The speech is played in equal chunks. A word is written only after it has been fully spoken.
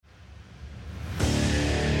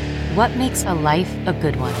What makes a life a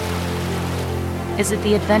good one? Is it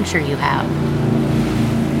the adventure you have?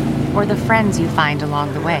 Or the friends you find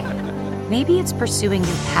along the way? Maybe it's pursuing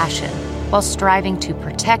your passion while striving to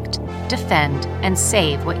protect, defend, and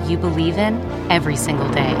save what you believe in every single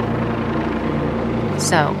day.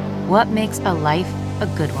 So, what makes a life a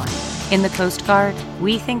good one? In the Coast Guard,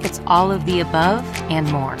 we think it's all of the above and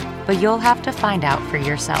more, but you'll have to find out for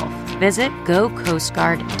yourself. Visit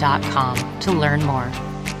gocoastguard.com to learn more.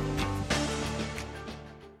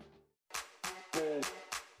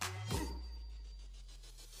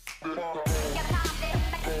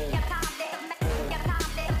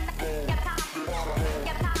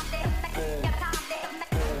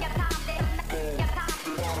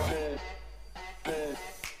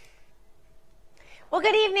 Well,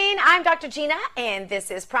 good evening. I'm Dr. Gina, and this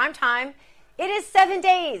is Prime Time. It is 7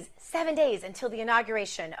 days until the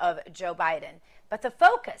inauguration of Joe Biden. But the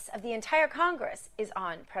focus of the entire Congress is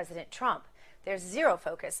on President Trump. There's zero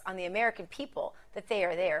focus on the American people that they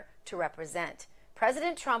are there to represent.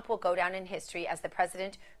 President Trump will go down in history as the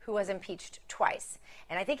president who was impeached twice.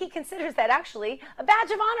 And I think he considers that actually a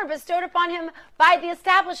badge of honor bestowed upon him by the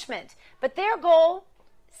establishment. But their goal,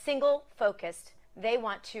 single-focused. They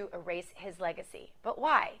want to erase his legacy. But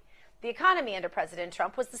why? The economy under President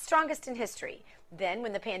Trump was the strongest in history. Then,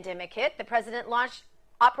 when the pandemic hit, the president launched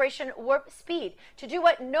Operation Warp Speed to do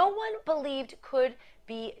what no one believed could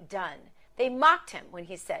be done. They mocked him when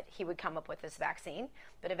he said he would come up with this vaccine,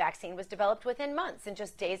 but a vaccine was developed within months, and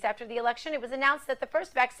just days after the election, it was announced that the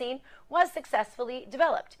first vaccine was successfully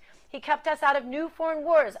developed. He kept us out of new foreign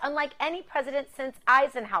wars, unlike any president since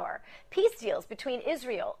Eisenhower. Peace deals between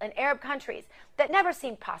Israel and Arab countries that never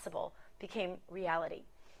seemed possible became reality.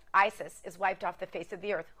 ISIS is wiped off the face of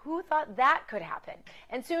the earth. Who thought that could happen?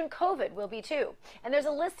 And soon COVID will be too. And there's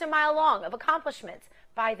a list a mile long of accomplishments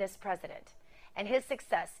by this president. And his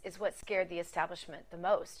success is what scared the establishment the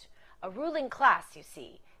most. A ruling class, you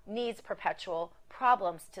see, needs perpetual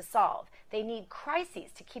problems to solve. They need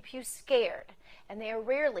crises to keep you scared. And they are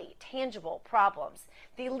rarely tangible problems.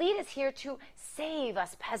 The elite is here to save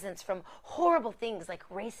us peasants from horrible things like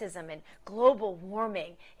racism and global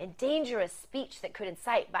warming and dangerous speech that could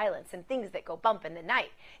incite violence and things that go bump in the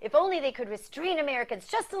night. If only they could restrain Americans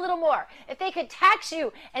just a little more. If they could tax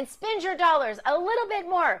you and spend your dollars a little bit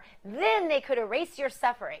more, then they could erase your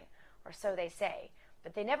suffering, or so they say.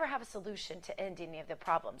 But they never have a solution to end any of the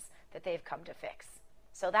problems that they've come to fix.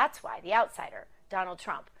 So that's why the outsider, Donald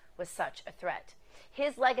Trump, was such a threat.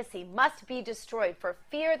 His legacy must be destroyed for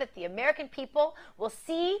fear that the American people will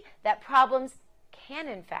see that problems can,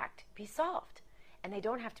 in fact, be solved. And they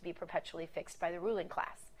don't have to be perpetually fixed by the ruling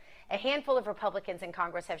class. A handful of Republicans in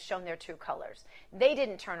Congress have shown their true colors. They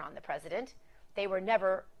didn't turn on the president. They were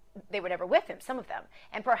never with him, some of them.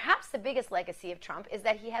 And perhaps the biggest legacy of Trump is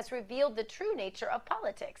that he has revealed the true nature of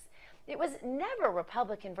politics. It was never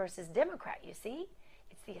Republican versus Democrat, you see.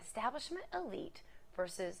 It's the establishment elite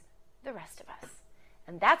versus the rest of us.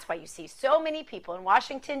 And that's why you see so many people in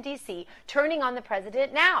Washington, D.C. turning on the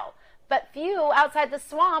president now. But few outside the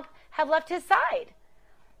swamp have left his side.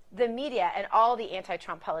 The media and all the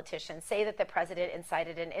anti-Trump politicians say that the president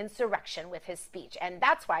incited an insurrection with his speech, and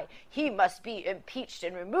that's why he must be impeached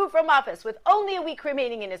and removed from office with only a week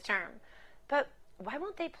remaining in his term. But why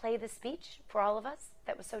won't they play the speech for all of us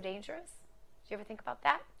that was so dangerous? Did you ever think about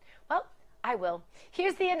that? Well, I will.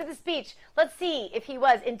 Here's the end of the speech. Let's see if he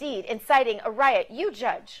was indeed inciting a riot. You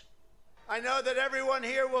judge. I know that everyone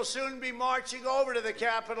here will soon be marching over to the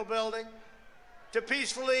Capitol building to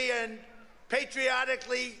peacefully and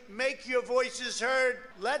patriotically make your voices heard.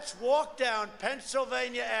 Let's walk down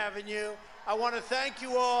Pennsylvania Avenue. I want to thank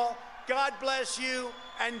you all. God bless you,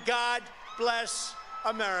 and God bless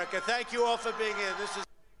America. Thank you all for being here. This is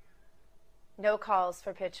no calls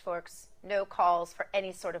for pitchforks, no calls for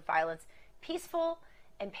any sort of violence. Peaceful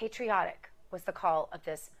and patriotic was the call of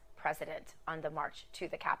this president on the march to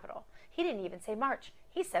the Capitol. He didn't even say march.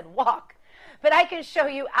 He said walk. But I can show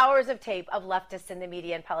you hours of tape of leftists in the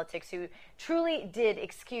media and politics who truly did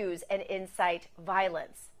excuse and incite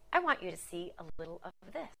violence. I want you to see a little of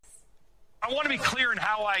this. I want to be clear in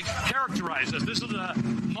how I characterize this. This is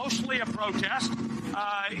mostly a protest.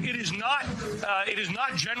 It is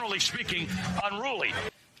not, generally speaking, unruly.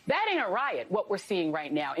 That ain't a riot, what we're seeing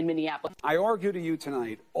right now in Minneapolis. I argue to you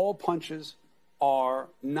tonight, all punches are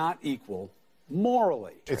not equal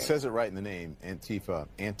morally. It says it right in the name, Antifa,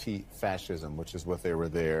 anti-fascism, which is what they were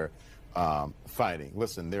there fighting.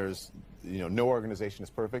 Listen, there's, no organization is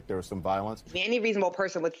perfect. There was some violence. Any reasonable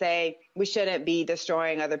person would say we shouldn't be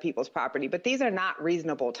destroying other people's property, but these are not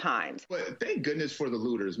reasonable times. But thank goodness for the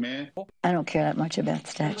looters, man. I don't care that much about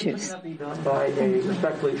statues. Shouldn't that be done by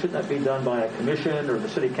shouldn't that be done by a commission or the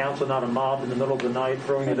city council, not a mob in the middle of the night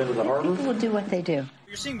throwing it into the harbor? People will do what they do. What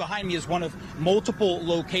you're seeing behind me is one of multiple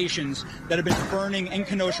locations that have been burning in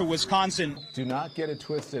Kenosha, Wisconsin. Do not get it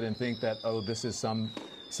twisted and think that, this is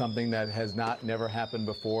something that has never happened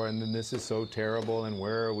before, and then this is so terrible, and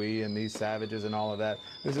where are we, and these savages and all of that.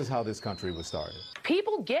 This is how this country was started.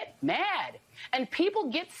 People get mad, and people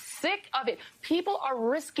get sick of it. People are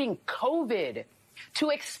risking COVID to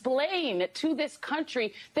explain to this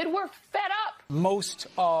country that we're fed up. Most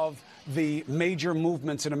of the major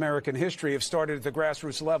movements in American history have started at the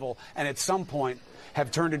grassroots level and at some point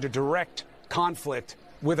have turned into direct conflict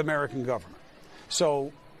with American government.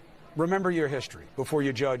 So remember your history before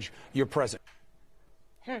you judge your present.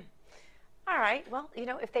 All right. Well,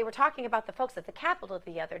 if they were talking about the folks at the Capitol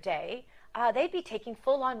the other day, they'd be taking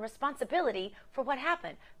full-on responsibility for what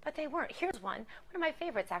happened. But they weren't. Here's one of my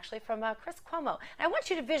favorites, actually, from Chris Cuomo. And I want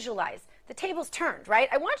you to visualize the tables turned, right?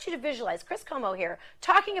 I want you to visualize Chris Cuomo here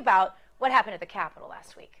talking about what happened at the Capitol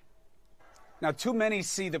last week. Now, too many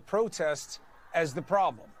see the protests as the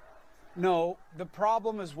problem. No, the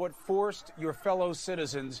problem is what forced your fellow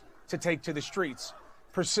citizens to take to the streets: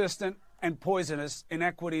 persistent and poisonous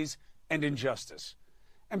inequities and injustice.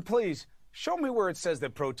 And please, show me where it says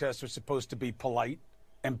that protests are supposed to be polite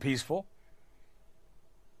and peaceful.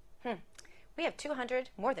 We have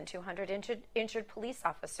more than 200 injured police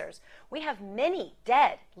officers. We have many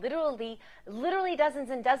dead, literally dozens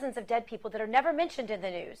and dozens of dead people that are never mentioned in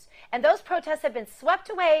the news. And those protests have been swept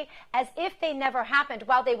away as if they never happened,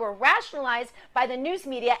 while they were rationalized by the news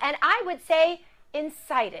media, and I would say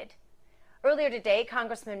incited. Earlier today,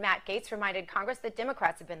 Congressman Matt Gaetz reminded Congress that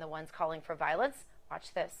Democrats have been the ones calling for violence.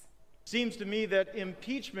 Watch this. Seems to me that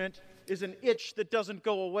impeachment is an itch that doesn't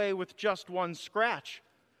go away with just one scratch.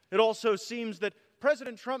 It also seems that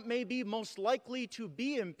President Trump may be most likely to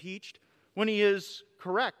be impeached when he is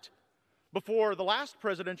correct. Before the last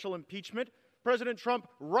presidential impeachment, President Trump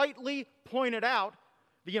rightly pointed out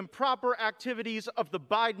the improper activities of the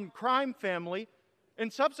Biden crime family,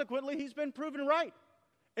 and subsequently he's been proven right.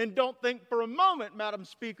 And don't think for a moment, Madam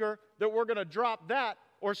Speaker, that we're going to drop that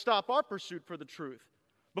or stop our pursuit for the truth.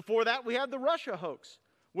 Before that, we had the Russia hoax,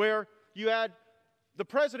 where you had the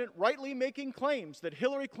president rightly making claims that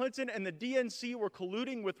Hillary Clinton and the DNC were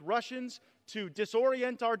colluding with Russians to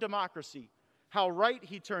disorient our democracy. How right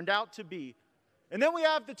he turned out to be. And then we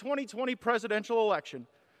have the 2020 presidential election,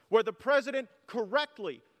 where the president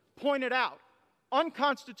correctly pointed out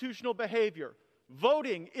unconstitutional behavior,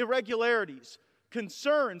 voting irregularities,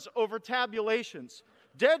 concerns over tabulations,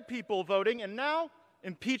 dead people voting, and now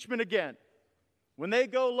impeachment again. When they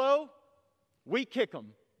go low, we kick them.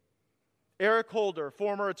 Eric Holder,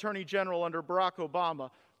 former Attorney General under Barack Obama,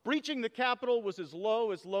 breaching the Capitol was as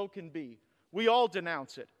low can be. We all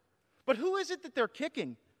denounce it. But who is it that they're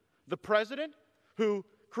kicking? The president, who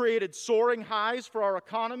created soaring highs for our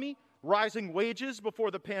economy, rising wages before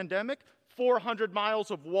the pandemic, 400 miles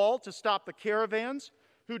of wall to stop the caravans,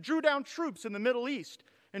 who drew down troops in the Middle East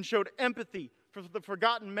and showed empathy for the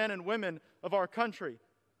forgotten men and women of our country.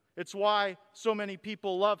 It's why so many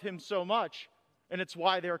people love him so much, and it's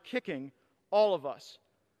why they're kicking all of us.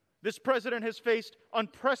 This president has faced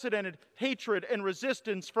unprecedented hatred and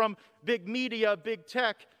resistance from big media, big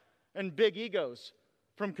tech, and big egos,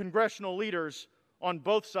 from congressional leaders on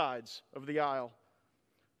both sides of the aisle.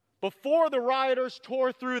 Before the rioters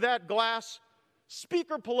tore through that glass,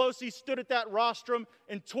 Speaker Pelosi stood at that rostrum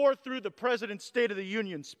and tore through the president's State of the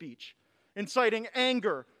Union speech, inciting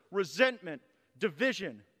anger, resentment,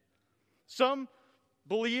 division. Some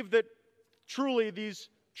believe that truly these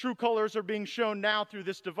true colors are being shown now through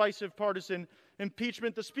this divisive partisan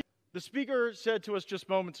impeachment. The speaker said to us just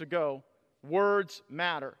moments ago, words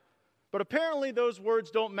matter. But apparently those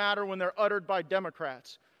words don't matter when they're uttered by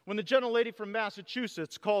Democrats. When the gentlelady from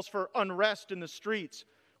Massachusetts calls for unrest in the streets.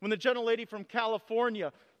 When the gentlelady from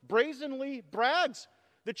California brazenly brags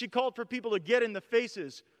that she called for people to get in the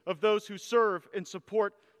faces of those who serve and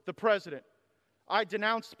support the president. I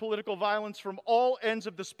denounced political violence from all ends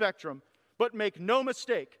of the spectrum, but make no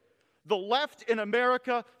mistake, the left in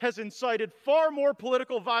America has incited far more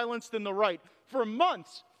political violence than the right. For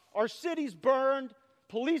months, our cities burned,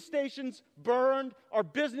 police stations burned, our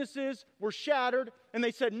businesses were shattered, and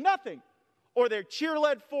they said nothing. Or they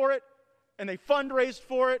cheerled for it, and they fundraised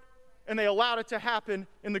for it, and they allowed it to happen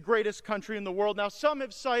in the greatest country in the world. Now, some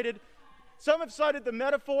have cited Some have cited the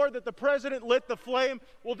metaphor that the president lit the flame.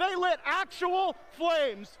 Well, they lit actual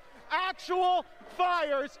flames, actual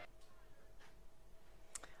fires.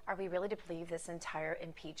 Are we really to believe this entire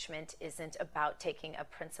impeachment isn't about taking a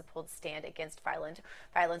principled stand against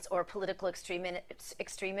violence or political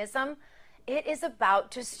extremism? It is about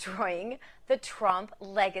destroying the Trump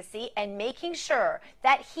legacy and making sure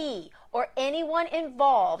that he or anyone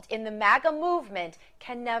involved in the MAGA movement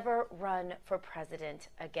can never run for president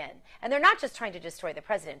again. And they're not just trying to destroy the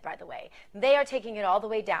president, by the way. They are taking it all the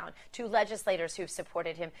way down to legislators who've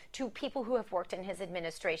supported him, to people who have worked in his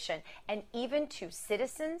administration, and even to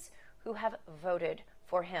citizens who have voted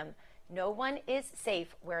for him. No one is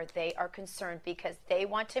safe where they are concerned because they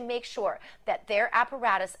want to make sure that their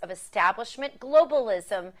apparatus of establishment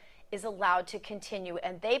globalism is allowed to continue,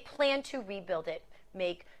 and they plan to rebuild it.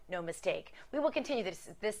 Make no mistake. We will continue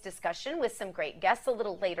this discussion with some great guests a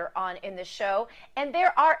little later on in the show, and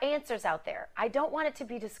there are answers out there. I don't want it to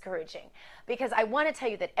be discouraging because I want to tell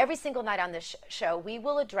you that every single night on this show, we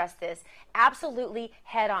will address this absolutely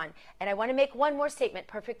head on. And I want to make one more statement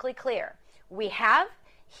perfectly clear. We have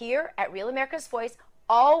here at Real America's Voice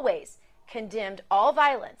always condemned all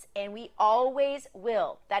violence, and we always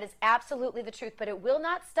will. That is absolutely the truth, but it will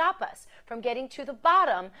not stop us from getting to the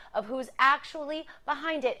bottom of who's actually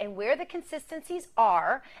behind it and where the consistencies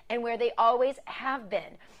are and where they always have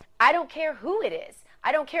been. I don't care who it is.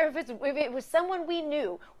 I don't care if it was someone we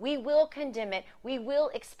knew. We will condemn it. We will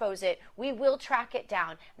expose it. We will track it down.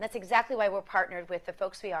 And that's exactly why we're partnered with the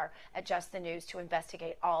folks we are at Just the News to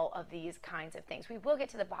investigate all of these kinds of things. We will get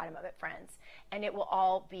to the bottom of it, friends. And it will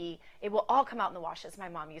all come out in the wash, as my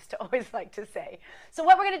mom used to always like to say. So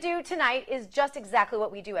what we're going to do tonight is just exactly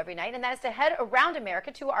what we do every night, and that is to head around America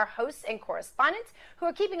to our hosts and correspondents who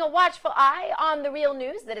are keeping a watchful eye on the real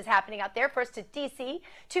news that is happening out there. First to D.C.,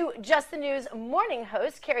 to Just the News morning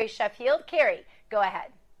host, Carrie Sheffield. Carrie, go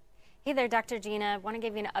ahead. Hey there, Dr. Gina. I want to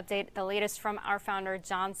give you an update, the latest from our founder,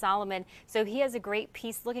 John Solomon. So he has a great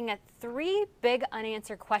piece looking at 3 big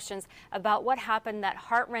unanswered questions about what happened, that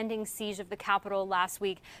heart-rending siege of the Capitol last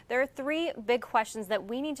week. There are 3 big questions that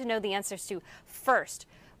we need to know the answers to. First,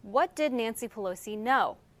 what did Nancy Pelosi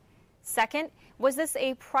know? Second, was this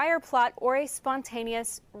a prior plot or a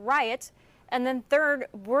spontaneous riot? And then third,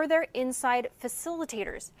 were there inside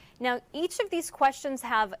facilitators? Now, each of these questions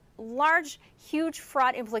have large, huge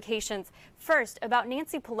fraud implications. First, about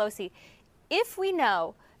Nancy Pelosi. If we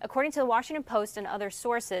know, according to the Washington Post and other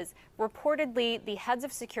sources, reportedly the heads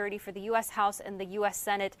of security for the U.S. House and the U.S.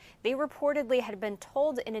 Senate, they reportedly had been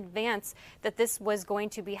told in advance that this was going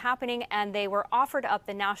to be happening, and they were offered up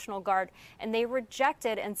the National Guard, and they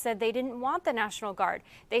rejected and said they didn't want the National Guard.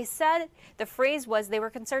 They said, the phrase was, they were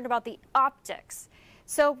concerned about the optics.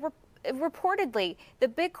 So reportedly, the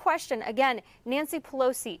big question, again, Nancy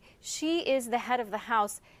Pelosi, she is the head of the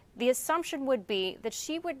House. The assumption would be that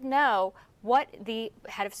she would know what the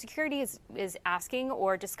head of security is asking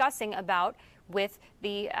or discussing about with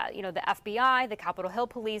the FBI, the Capitol Hill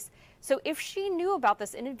Police. So if she knew about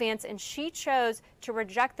this in advance and she chose to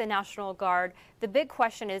reject the National Guard, the big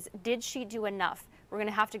question is, did she do enough? We're going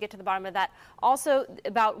to have to get to the bottom of that. Also,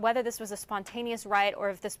 about whether this was a spontaneous riot or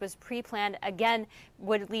if this was pre-planned, again,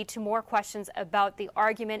 would lead to more questions about the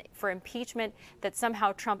argument for impeachment that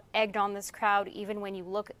somehow Trump egged on this crowd. Even when you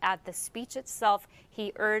look at the speech itself,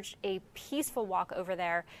 he urged a peaceful walk over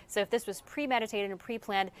there. So if this was premeditated and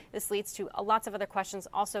pre-planned, this leads to lots of other questions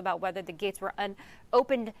also about whether the gates were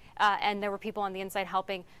opened and there were people on the inside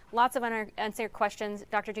helping. Lots of unanswered questions.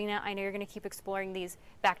 Dr. Gina, I know you're going to keep exploring these.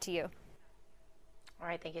 Back to you. All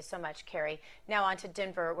right, thank you so much, Carrie. Now on to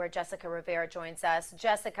Denver, where Jessica Rivera joins us.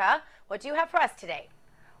 Jessica, what do you have for us today?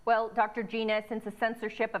 Well, Dr. Gina, since the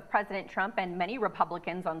censorship of President Trump and many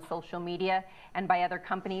Republicans on social media and by other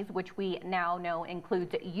companies, which we now know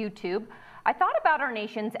includes YouTube, I thought about our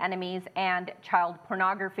nation's enemies and child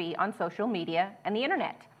pornography on social media and the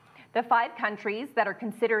internet. The 5 countries that are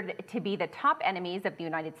considered to be the top enemies of the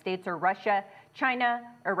United States are Russia, China,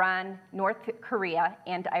 Iran, North Korea,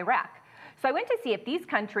 and Iraq. So I went to see if these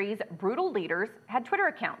countries' brutal leaders had Twitter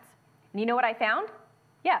accounts. And you know what I found?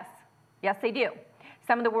 Yes, they do.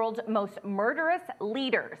 Some of the world's most murderous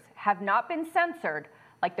leaders have not been censored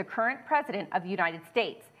like the current president of the United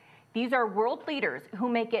States. These are world leaders who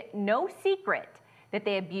make it no secret that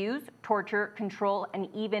they abuse, torture, control, and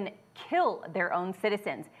even kill their own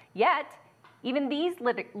citizens. Yet, even these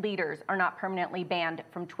leaders are not permanently banned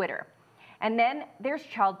from Twitter. And then there's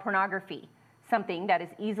child pornography, something that is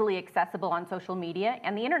easily accessible on social media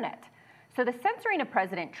and the internet. So the censoring of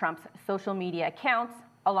President Trump's social media accounts,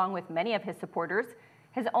 along with many of his supporters,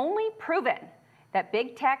 has only proven that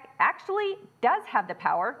big tech actually does have the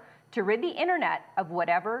power to rid the internet of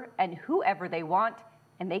whatever and whoever they want,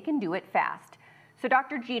 and they can do it fast. So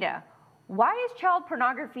Dr. Gina, why is child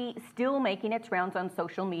pornography still making its rounds on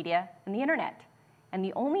social media and the internet? And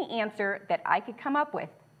the only answer that I could come up with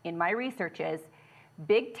in my research is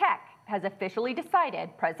big tech has officially decided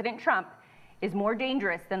President Trump is more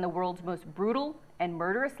dangerous than the world's most brutal and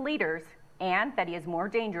murderous leaders, and that he is more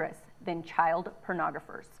dangerous than child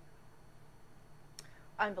pornographers.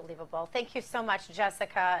 Unbelievable. Thank you so much,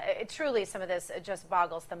 Jessica. Truly, some of this just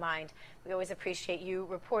boggles the mind. We always appreciate you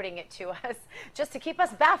reporting it to us just to keep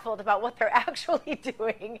us baffled about what they're actually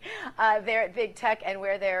doing there at Big Tech and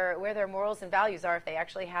where their morals and values are, if they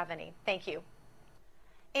actually have any. Thank you.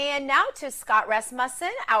 And now to Scott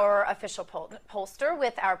Rasmussen, our official pollster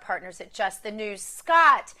with our partners at Just the News.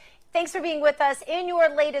 Scott, thanks for being with us. In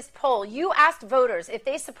your latest poll, you asked voters if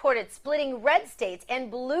they supported splitting red states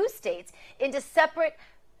and blue states into separate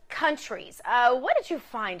countries. What did you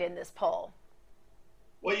find in this poll?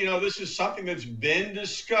 Well, you know, this is something that's been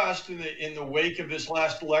discussed in the wake of this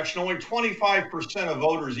last election. Only 25% of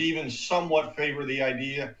voters even somewhat favor the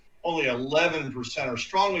idea. Only 11% are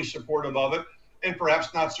strongly supportive of it. And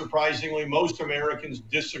perhaps not surprisingly, most Americans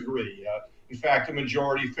disagree. In fact, a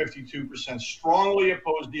majority, 52%, strongly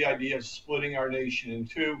oppose the idea of splitting our nation in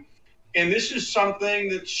two. And this is something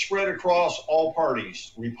that's spread across all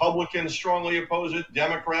parties. Republicans strongly oppose it,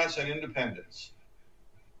 Democrats and independents.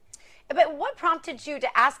 But what prompted you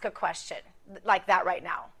to ask a question like that right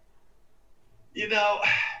now? You know,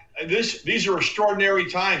 these are extraordinary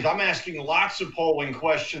times. I'm asking lots of polling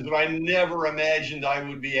questions that I never imagined I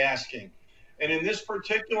would be asking. And in this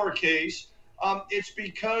particular case, it's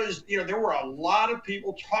because, you know, there were a lot of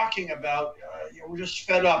people talking about, we're just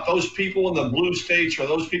fed up. Those people in the blue states or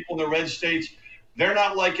those people in the red states, they're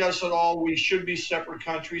not like us at all. We should be separate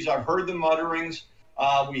countries. I've heard the mutterings.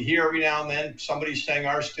 We hear every now and then somebody saying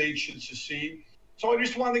our state should secede. So I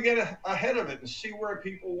just wanted to get ahead of it and see where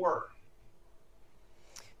people were.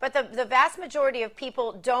 But the vast majority of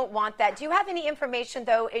people don't want that. Do you have any information,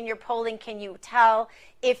 though, in your polling? Can you tell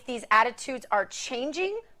if these attitudes are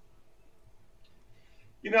changing?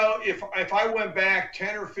 You know, if I went back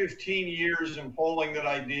 10 or 15 years in polling that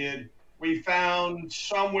I did, we found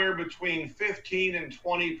somewhere between 15 and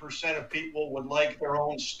 20% of people would like their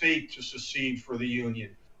own state to secede from the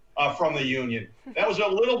union. That was a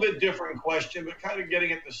little bit different question, but kind of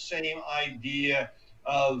getting at the same idea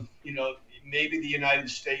of, you know, maybe the United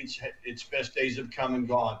States, its best days have come and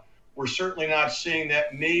gone. We're certainly not seeing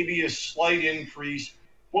that. Maybe a slight increase.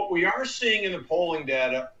 What we are seeing in the polling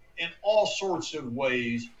data in all sorts of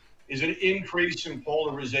ways is an increase in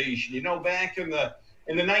polarization. You know, back in the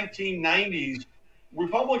 1990s,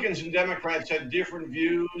 Republicans and Democrats had different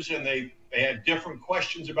views and they had different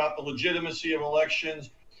questions about the legitimacy of elections,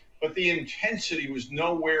 but the intensity was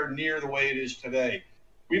nowhere near the way it is today.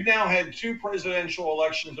 We've now had two presidential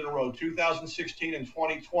elections in a row, 2016 and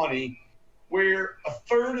 2020, where a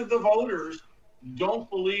third of the voters don't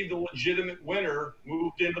believe the legitimate winner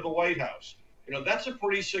moved into the White House. You know, that's a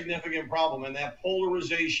pretty significant problem. And that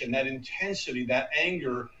polarization, that intensity, that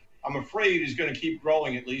anger, I'm afraid is going to keep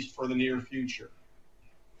growing, at least for the near future.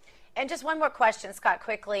 And just one more question, Scott,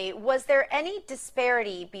 quickly. Was there any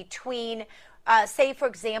disparity between say, for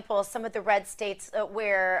example, some of the red states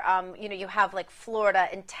where, you know, you have like Florida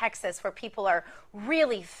and Texas where people are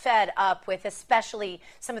really fed up with especially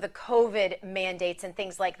some of the COVID mandates and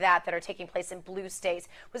things like that that are taking place in blue states.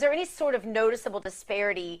 Was there any sort of noticeable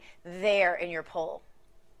disparity there in your poll?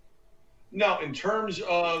 No, in terms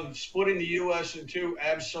of splitting the U.S. in two,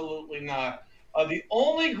 absolutely not. The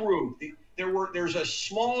only group, there's a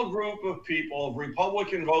small group of people, of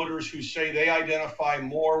Republican voters who say they identify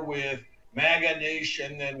more with MAGA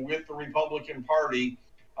Nation than with the Republican Party.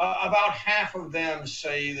 About half of them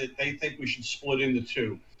say that they think we should split into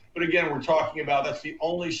two. But again, we're talking about that's the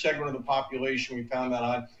only segment of the population we found that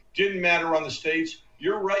on. Didn't matter on the states.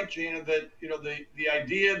 You're right, Gina, that you know the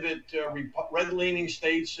idea that red-leaning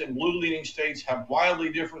states and blue-leaning states have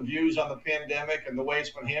wildly different views on the pandemic and the way it's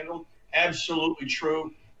been handled. Absolutely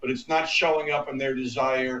true, but it's not showing up in their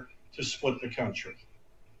desire to split the country.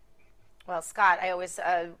 Well, Scott, I always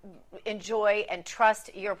enjoy and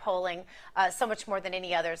trust your polling so much more than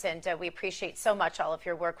any others, and we appreciate so much all of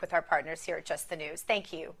your work with our partners here at Just the News.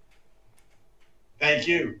 Thank you. Thank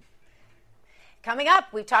you. Coming up,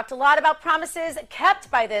 we've talked a lot about promises kept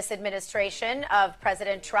by this administration of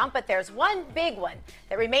President Trump, but there's one big one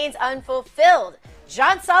that remains unfulfilled.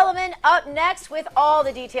 John Solomon up next with all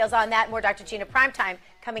the details on that. More Dr. Gina Primetime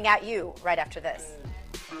coming at you right after this.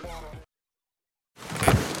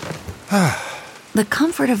 The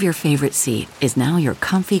comfort of your favorite seat is now your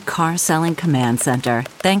comfy car selling command center,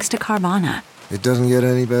 thanks to Carvana. It doesn't get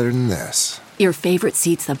any better than this. Your favorite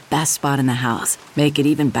seat's the best spot in the house. Make it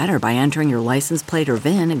even better by entering your license plate or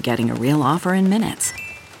VIN and getting a real offer in minutes.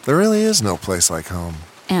 There really is no place like home.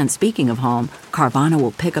 And speaking of home, Carvana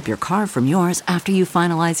will pick up your car from yours after you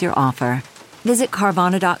finalize your offer. Visit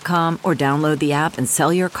Carvana.com or download the app and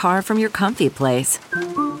sell your car from your comfy place.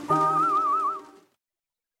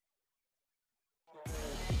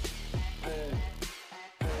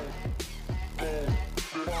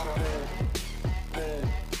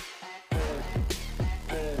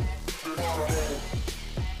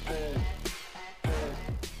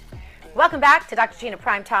 Welcome back to Dr. Gina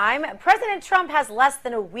Primetime. President Trump has less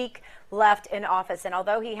than a week left in office, and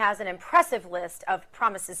although he has an impressive list of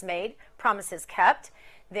promises made, promises kept,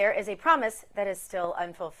 there is a promise that is still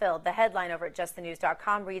unfulfilled. The headline over at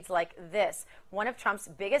justthenews.com reads like this: one of Trump's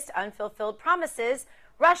biggest unfulfilled promises,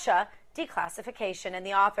 Russia declassification. And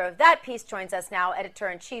the author of that piece joins us now,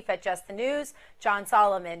 editor-in-chief at Just the News, John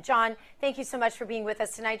Solomon. John, thank you so much for being with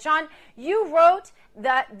us tonight. John, you wrote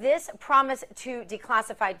that this promise to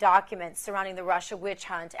declassify documents surrounding the Russia witch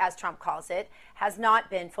hunt, as Trump calls it, has not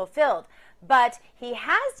been fulfilled. But he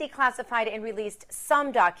has declassified and released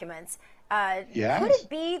some documents. Yes. Could it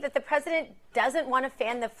be that the president doesn't want to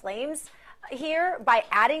fan the flames here by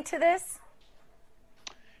adding to this?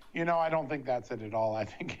 You know, I don't think that's it at all. I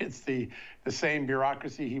think it's the same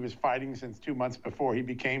bureaucracy he was fighting since 2 months before he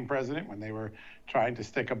became president, when they were trying to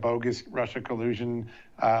stick a bogus Russia collusion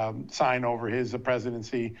sign over his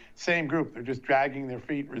presidency. Same group. They're just dragging their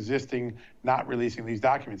feet, resisting not releasing these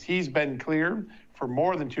documents. He's been clear for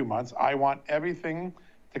more than 2 months. I want everything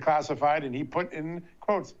declassified, and he put in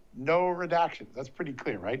quotes, no redactions. That's pretty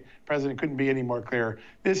clear, right? President couldn't be any more clear.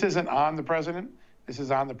 This isn't on the president. This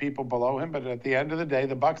is on the people below him, but at the end of the day,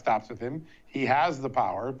 the buck stops with him. He has the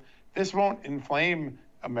power. This won't inflame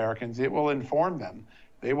Americans. It will inform them.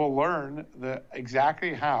 They will learn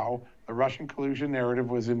exactly how the Russian collusion narrative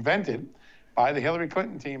was invented by the Hillary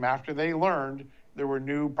Clinton team after they learned there were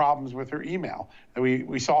new problems with her email.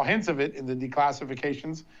 We saw hints of it in the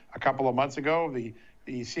declassifications a couple of months ago,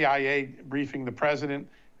 the CIA briefing the president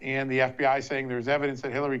and the FBI saying there's evidence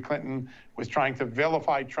that Hillary Clinton was trying to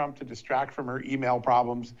vilify Trump to distract from her email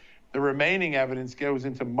problems. The remaining evidence goes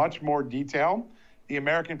into much more detail. The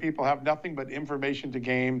American people have nothing but information to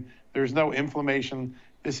gain. There's no inflammation.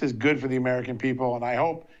 This is good for the American people, and I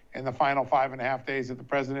hope in the final 5.5 days that the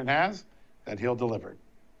president has, that he'll deliver.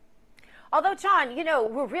 Although, John, you know,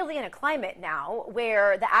 we're really in a climate now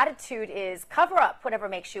where the attitude is cover up whatever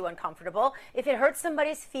makes you uncomfortable. If it hurts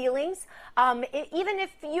somebody's feelings, even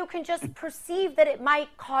if you can just perceive that it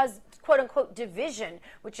might cause quote unquote division,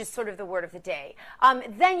 which is sort of the word of the day,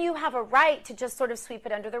 then you have a right to just sort of sweep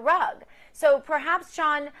it under the rug. So perhaps,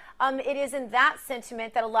 John, it is in that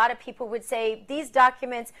sentiment that a lot of people would say these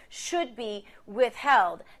documents should be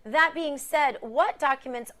withheld. That being said, what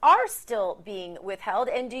documents are still being withheld,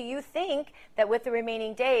 and do you think that with the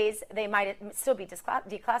remaining days they might still be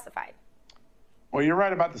declassified? Well, you're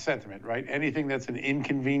right about the sentiment, right? Anything that's an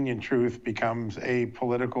inconvenient truth becomes a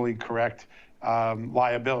politically correct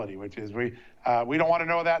liability, which is we don't want to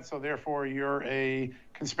know that, so therefore you're a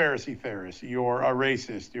conspiracy theorist, you're a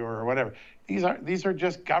racist, you're whatever. These are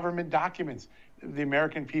just government documents. The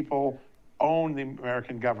American people own the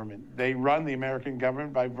American government. They run the American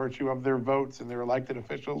government by virtue of their votes and their elected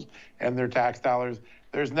officials and their tax dollars.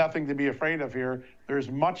 There's nothing to be afraid of here. There's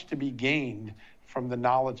much to be gained from the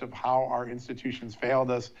knowledge of how our institutions failed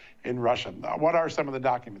us in Russia. What are some of the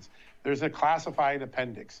documents? There's a classified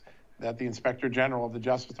appendix that the Inspector General of the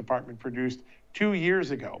Justice Department produced 2 years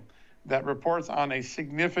ago that reports on a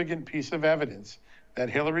significant piece of evidence that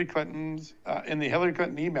Hillary Clinton's, in the Hillary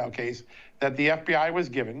Clinton email case that the FBI was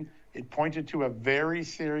given. It pointed to a very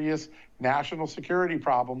serious national security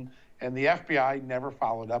problem, and the FBI never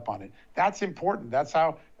followed up on it. That's important. That's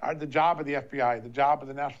how the job of the FBI, the job of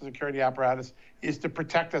the national security apparatus, is to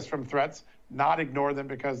protect us from threats, not ignore them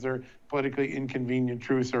because they're politically inconvenient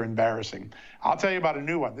truths or embarrassing. I'll tell you about a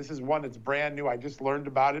new one. This is one that's brand new. I just learned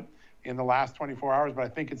about it in the last 24 hours, but I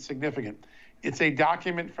think it's significant. It's a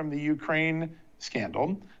document from the Ukraine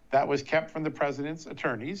scandal that was kept from the president's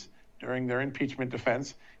attorneys during their impeachment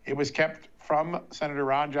defense. It was kept from Senator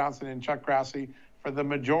Ron Johnson and Chuck Grassley for the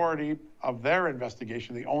majority of their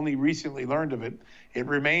investigation. They only recently learned of it. It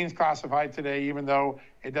remains classified today, even though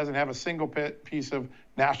it doesn't have a single piece of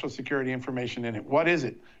national security information in it. What is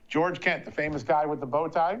it? George Kent, the famous guy with the bow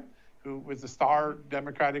tie, who was the star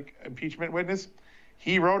Democratic impeachment witness,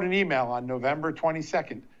 he wrote an email on November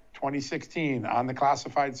 22nd, 2016, on the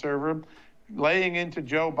classified server, laying into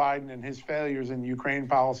Joe Biden and his failures in Ukraine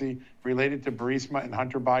policy related to Burisma and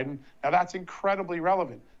Hunter Biden. Now, that's incredibly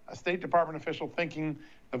relevant. A State Department official thinking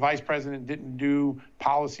the vice president didn't do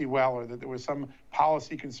policy well, or that there was some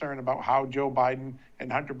policy concern about how Joe Biden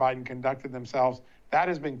and Hunter Biden conducted themselves, that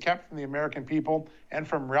has been kept from the American people and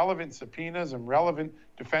from relevant subpoenas and relevant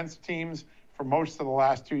defense teams for most of the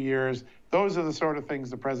last 2 years. Those are the sort of things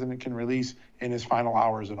the president can release in his final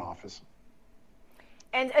hours in office.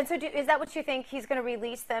 And so is that what you think? He's going to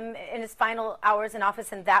release them in his final hours in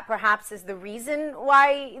office, and that perhaps is the reason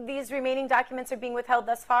why these remaining documents are being withheld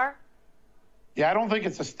thus far? Yeah, I don't think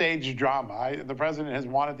it's a staged drama. The president has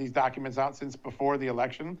wanted these documents out since before the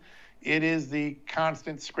election. It is the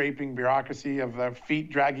constant scraping bureaucracy of their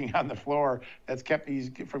feet dragging on the floor that's kept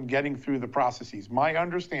these from getting through the processes. My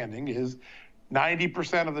understanding is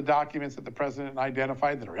 90% of the documents that the president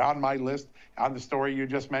identified that are on my list, on the story you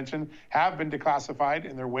just mentioned, have been declassified,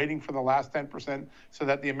 and they're waiting for the last 10% so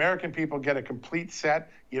that the American people get a complete set.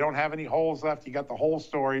 You don't have any holes left. You got the whole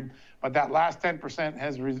story. But that last 10%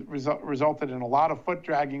 has resulted in a lot of foot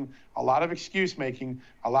dragging, a lot of excuse making,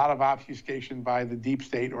 a lot of obfuscation by the deep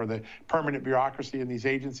state or the permanent bureaucracy in these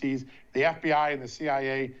agencies. The FBI and the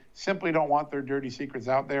CIA simply don't want their dirty secrets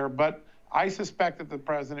out there. But I suspect that the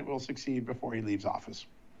president will succeed before he leaves office.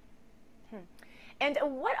 And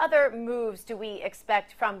what other moves do we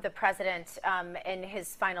expect from the president in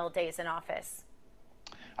his final days in office?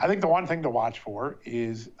 I think the one thing to watch for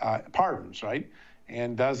is pardons, right?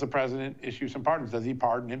 And does the president issue some pardons? Does he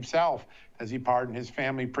pardon himself? Does he pardon his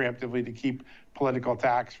family preemptively to keep political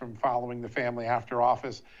attacks from following the family after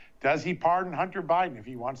office? Does he pardon Hunter Biden if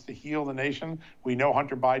he wants to heal the nation? We know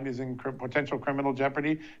Hunter Biden is in potential criminal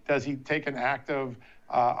jeopardy. Does he take an act of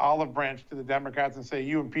olive branch to the Democrats and say,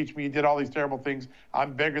 you impeached me, you did all these terrible things,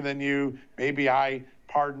 I'm bigger than you, maybe I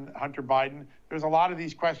pardon Hunter Biden? There's a lot of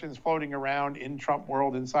these questions floating around in Trump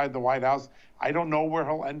world inside the White House. I don't know where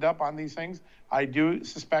he'll end up on these things. I do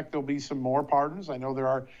suspect there'll be some more pardons. I know there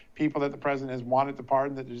are people that the president has wanted to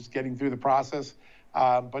pardon that are just getting through the process.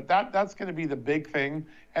 But that's going to be the big thing.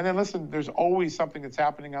 And then listen, there's always something that's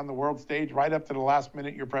happening on the world stage right up to the last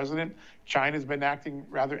minute you're president. China's been acting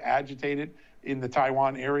rather agitated in the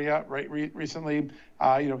Taiwan area recently. He's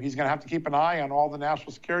going to have to keep an eye on all the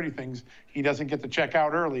national security things. He doesn't get to check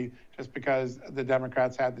out early just because the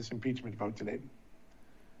Democrats had this impeachment vote today.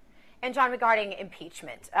 And John, regarding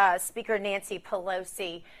impeachment, Speaker Nancy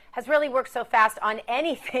Pelosi has really worked so fast on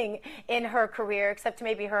anything in her career, except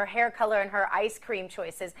maybe her hair color and her ice cream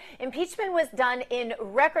choices. Impeachment was done in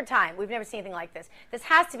record time. We've never seen anything like this. This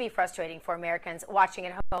has to be frustrating for Americans watching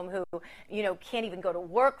at home who, can't even go to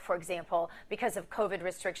work, for example, because of COVID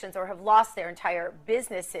restrictions or have lost their entire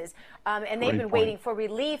businesses. And they've been waiting for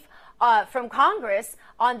relief from Congress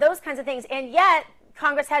on those kinds of things. And yet,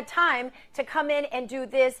 Congress had time to come in and do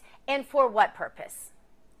this, and for what purpose?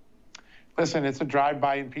 Listen, it's a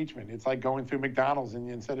drive-by impeachment. It's like going through McDonald's and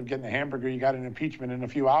instead of getting a hamburger, you got an impeachment in a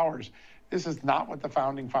few hours. This is not what the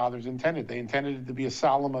founding fathers intended. They intended it to be a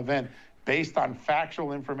solemn event based on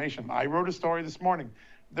factual information. I wrote a story this morning.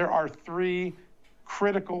 There are 3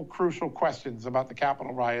 critical, crucial questions about the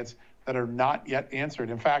Capitol riots that are not yet answered.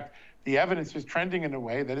 In fact, the evidence is trending in a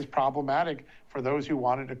way that is problematic for those who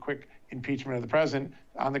wanted a quick impeachment of the president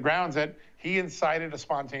on the grounds that he incited a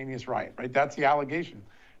spontaneous riot, right? That's the allegation.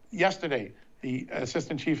 Yesterday, the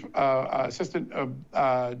assistant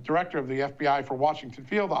director of the FBI for Washington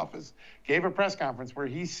field office gave a press conference where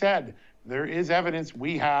he said there is evidence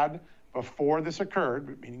we had before this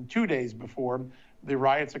occurred, meaning 2 days before the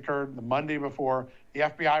riots occurred, the Monday before. The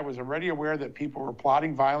FBI was already aware that people were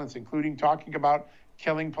plotting violence, including talking about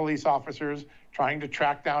killing police officers, trying to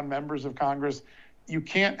track down members of Congress. You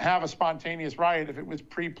can't have a spontaneous riot if it was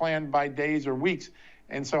pre-planned by days or weeks.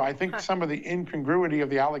 And so I think some of the incongruity of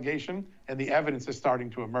the allegation and the evidence is starting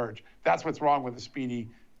to emerge. That's what's wrong with a speedy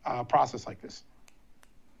process like this.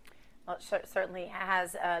 Well, it certainly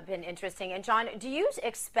has been interesting. And John, do you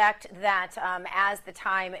expect that as the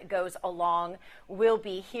time goes along, we'll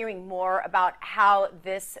be hearing more about how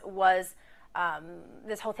this was,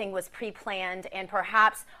 this whole thing was pre-planned, and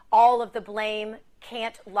perhaps all of the blame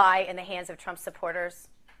can't lie in the hands of Trump supporters?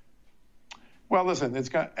 Well, listen, it's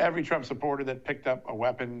got every Trump supporter that picked up a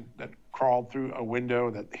weapon, that crawled through a window,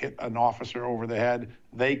 that hit an officer over the head.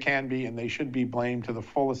 They can be and they should be blamed to the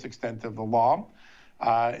fullest extent of the law.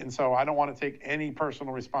 And so I don't want to take any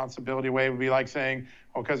personal responsibility away. It would be like saying,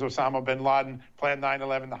 because Osama bin Laden planned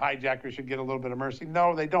 9/11, the hijackers should get a little bit of mercy.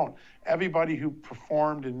 No, they don't. Everybody who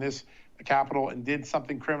performed in this the Capitol and did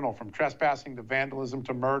something criminal, from trespassing to vandalism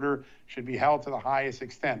to murder, should be held to the highest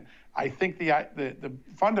extent. I think the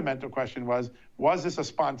fundamental question was this a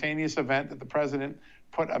spontaneous event that the president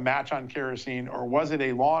put a match on kerosene, or was it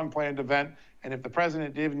a long-planned event? And if the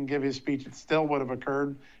president didn't give his speech, it still would have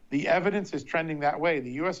occurred. The evidence is trending that way.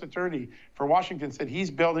 The U.S. attorney for Washington said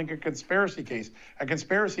he's building a conspiracy case. A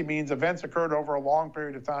conspiracy means events occurred over a long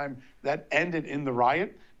period of time that ended in the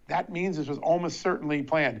riot. That means this was almost certainly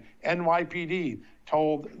planned. NYPD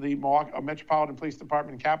told the Metropolitan Police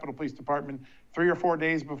Department and Capitol Police Department 3 or 4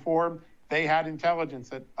 days before they had intelligence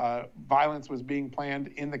that violence was being planned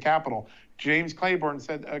in the Capitol. James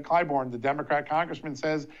Clyburn, the Democrat congressman,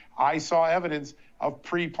 says, I saw evidence of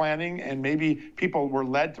pre-planning, and maybe people were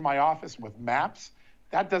led to my office with maps.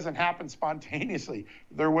 That doesn't happen spontaneously.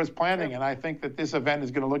 There was planning, and I think that this event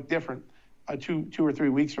is going to look different 2 or 3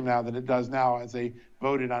 weeks from now than it does now, as they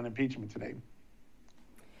voted on impeachment today.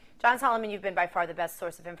 John Solomon, you've been by far the best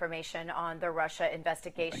source of information on the Russia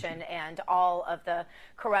investigation and all of the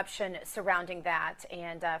corruption surrounding that.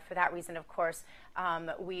 And for that reason, of course,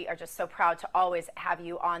 we are just so proud to always have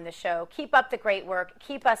you on the show. Keep up the great work.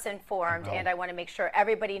 Keep us informed. And I want to make sure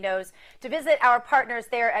everybody knows to visit our partners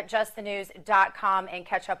there at justthenews.com and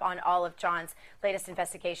catch up on all of John's latest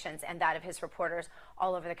investigations and that of his reporters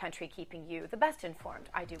all over the country, keeping you the best informed,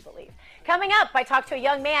 I do believe. Coming up, I talked to a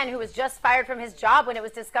young man who was just fired from his job when it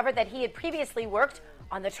was discovered that he had previously worked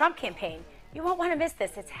on the Trump campaign. You won't want to miss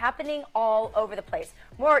this. It's happening all over the place.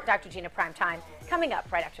 More Dr. Gina Primetime coming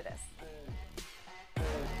up right after this.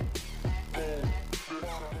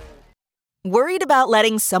 Worried about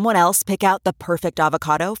letting someone else pick out the perfect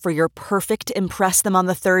avocado for your perfect impress them on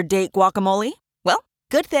the third date guacamole? Well,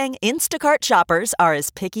 good thing Instacart shoppers are as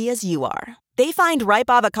picky as you are. They find ripe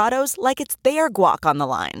avocados like it's their guac on the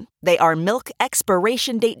line. They are milk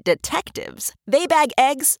expiration date detectives. They bag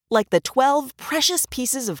eggs like the 12 precious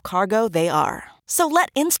pieces of cargo they are. So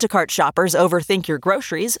let Instacart shoppers overthink your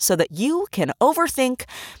groceries so that you can overthink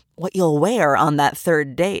what you'll wear on that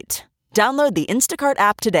third date. Download the Instacart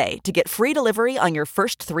app today to get free delivery on your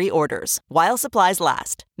first 3 orders, while supplies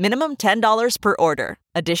last. Minimum $10 per order.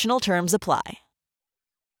 Additional terms apply.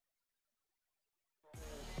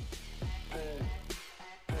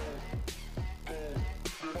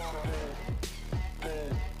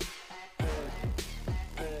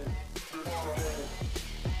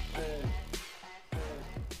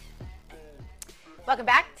 Welcome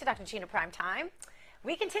back to Dr. Gina Primetime.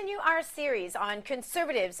 We continue our series on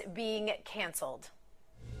conservatives being canceled.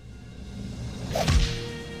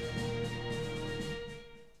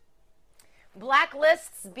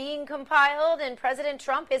 Blacklists being compiled, and President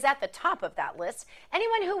Trump is at the top of that list.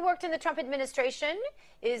 Anyone who worked in the Trump administration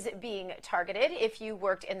is being targeted. If you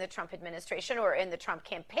worked in the Trump administration or in the Trump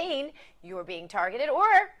campaign, you are being targeted. Or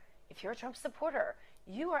if you're a Trump supporter,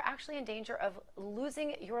 you are actually in danger of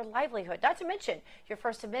losing your livelihood, not to mention your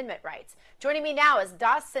First Amendment rights. Joining me now is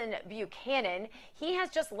Dawson Buchanan. He has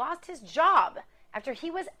just lost his job after he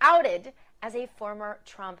was outed as a former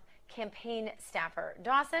Trump campaign staffer.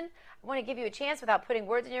 Dawson, I want to give you a chance without putting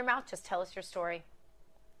words in your mouth. Just tell us your story.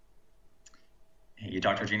 Hey,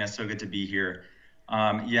 Dr. Gina, so good to be here.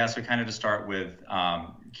 So kind of to start with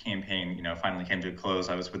campaign, finally came to a close.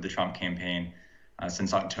 I was with the Trump campaign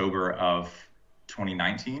since October of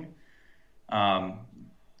 2019.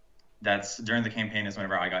 That's during the campaign is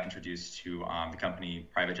whenever I got introduced to the company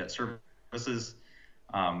Private Jet Services,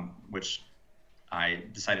 which I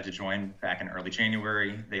decided to join back in early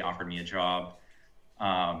January. They offered me a job.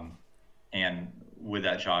 And with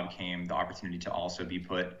that job came the opportunity to also be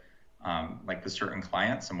put with certain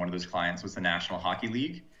clients. And one of those clients was the National Hockey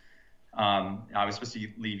League. I was supposed to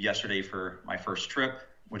leave yesterday for my first trip,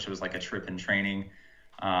 which was like a trip in training.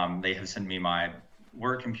 They have sent me my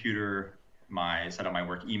work computer, set up my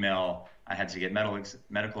work email. I had to get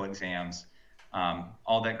medical exams,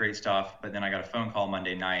 all that great stuff. But then I got a phone call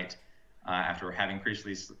Monday night after having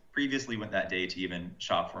previously went that day to even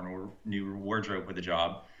shop for a new wardrobe with the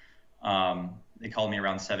job. They called me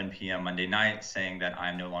around 7 p.m. Monday night saying that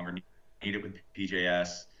I'm no longer needed with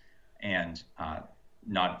PJS, and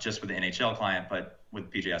not just with the NHL client, but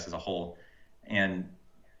with PJS as a whole. And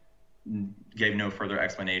gave no further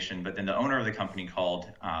explanation. But then the owner of the company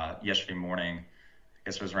called yesterday morning, I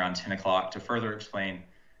guess it was around 10 o'clock, to further explain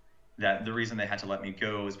that the reason they had to let me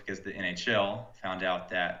go is because the NHL found out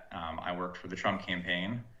that I worked for the Trump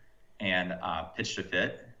campaign and pitched a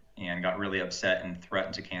fit and got really upset and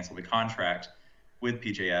threatened to cancel the contract with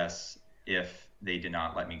PJS if they did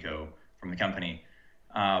not let me go from the company.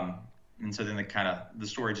 And so then the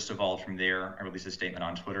story just evolved from there. I released a statement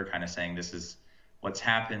on Twitter kind of saying this is what's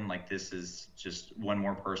happened. Like, this is just one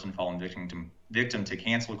more person falling victim to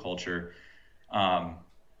cancel culture. And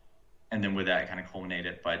then with that, it kind of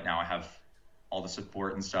culminated. But now I have all the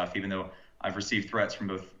support and stuff, even though I've received threats from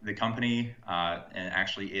both the company and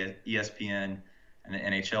actually ESPN and the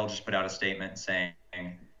NHL just put out a statement saying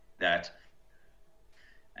that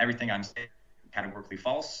everything I'm saying is categorically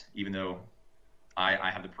false, even though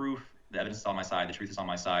I have the proof, the evidence is on my side, the truth is on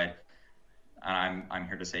my side. And I'm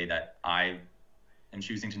here to say that I am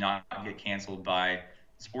choosing to not get canceled by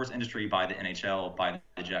the sports industry, by the NHL, by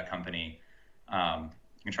the jet company. You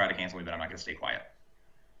can try to cancel me, but I'm not going to stay quiet.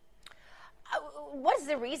 What is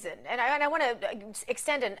the reason? And I want to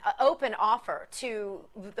extend an open offer to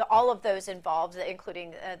all of those involved,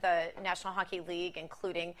 including the National Hockey League,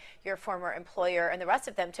 including your former employer and the rest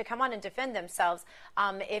of them, to come on and defend themselves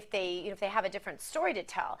if they have a different story to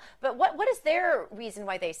tell. But what is their reason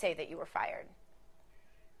why they say that you were fired?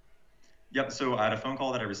 Yep. So I had a phone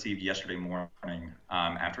call that I received yesterday morning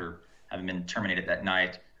after having been terminated that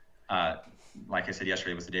night. Like I said,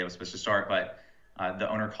 yesterday was the day I was supposed to start, but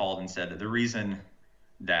the owner called and said that the reason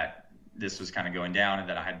that this was kind of going down and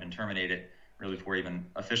that I had been terminated really before even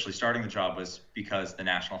officially starting the job was because the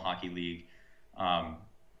National Hockey League,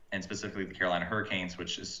 and specifically the Carolina Hurricanes,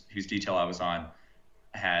 whose detail I was on,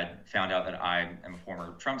 had found out that I am a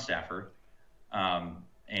former Trump staffer.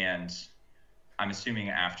 And I'm assuming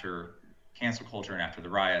after cancel culture and after the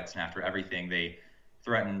riots and after everything, they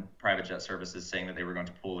threatened private jet services, saying that they were going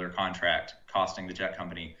to pull their contract, costing the jet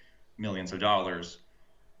company millions of dollars.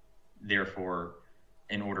 Therefore,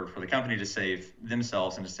 in order for the company to save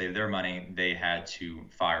themselves and to save their money, they had to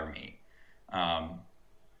fire me.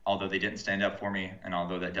 Although they didn't stand up for me, and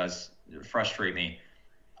although that does frustrate me,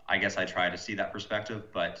 I guess I try to see that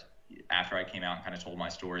perspective. But after I came out and kind of told my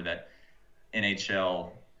story that NHL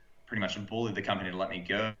pretty much bullied the company to let me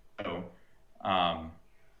go,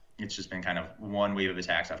 it's just been kind of one wave of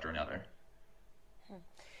attacks after another.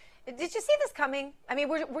 Did you see this coming? I mean,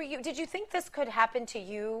 did you think this could happen to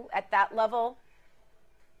you at that level?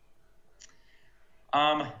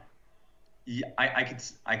 Yeah, I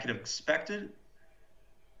could have expected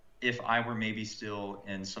if I were maybe still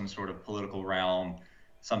in some sort of political realm,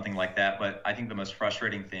 something like that. But I think the most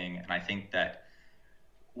frustrating thing, and I think that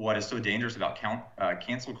what is so dangerous about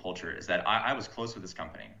cancel culture, is that I was close with this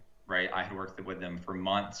company, right? I had worked with them for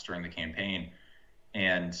months during the campaign,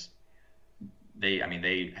 and they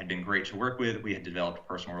had been great to work with. We had developed a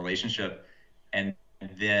personal relationship, and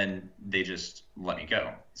then they just let me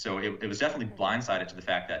go. So it was definitely blindsided to the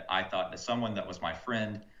fact that I thought that someone that was my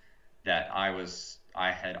friend, that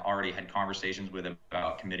I had already had conversations with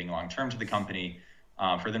about committing long-term to the company,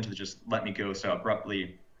 for them to just let me go so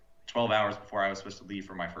abruptly 12 hours before I was supposed to leave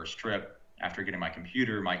for my first trip, after getting my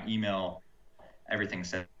computer, my email, everything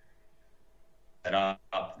set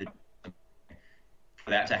up. For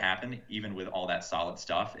that to happen, even with all that solid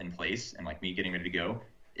stuff in place and like me getting ready to go,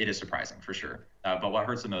 it is surprising for sure. But what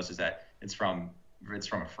hurts the most is that it's from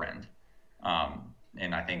a friend.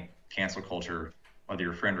 And I think cancel culture, whether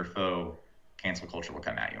you're friend or foe, cancel culture will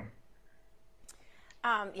come at you.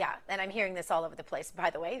 Yeah, and I'm hearing this all over the place. By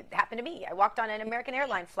the way, it happened to me. I walked on an American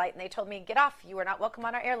airline flight and they told me, get off. You are not welcome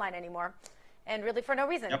on our airline anymore. And really for no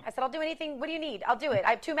reason. Yep. I said, I'll do anything. What do you need? I'll do it.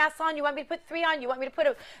 I have 2 masks on. You want me to put 3 on? You want me to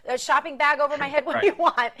put a shopping bag over my head? What do you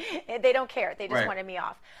want? And they don't care. They just wanted me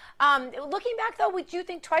off. Looking back, though, would you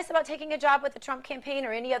think twice about taking a job with the Trump campaign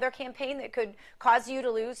or any other campaign that could cause you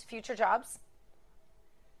to lose future jobs?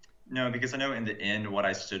 No, because I know in the end what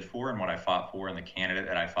I stood for and what I fought for and the candidate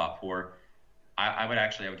that I fought for, I would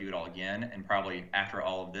do it all again. And probably after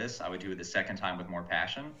all of this, I would do it the second time with more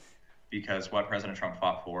passion, because what President Trump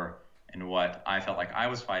fought for and what I felt like I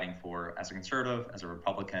was fighting for as a conservative, as a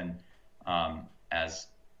Republican, as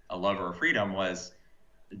a lover of freedom, was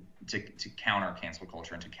to counter cancel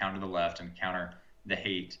culture and to counter the left and counter the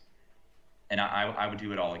hate. And I would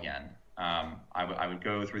do it all again. I would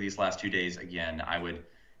go through these last 2 days again. I would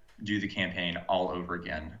do the campaign all over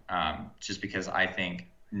again, just because I think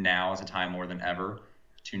now is a time more than ever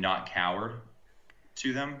to not cower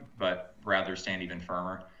to them, but rather stand even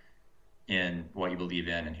firmer in what you believe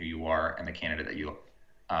in and who you are and the candidate that you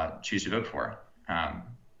choose to vote for.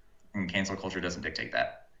 And cancel culture doesn't dictate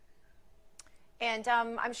that. And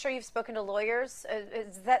I'm sure you've spoken to lawyers.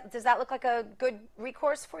 Does that look like a good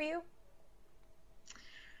recourse for you?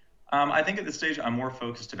 I think at this stage I'm more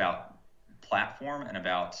focused about platform and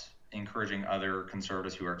about encouraging other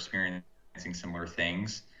conservatives who are experiencing similar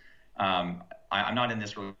things. I'm not in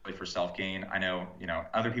this really for self-gain. I know,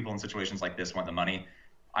 other people in situations like this want the money.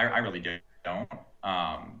 I really don't.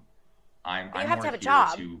 I'm you have to have a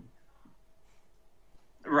job.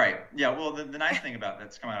 Right. Yeah. Well, the nice thing about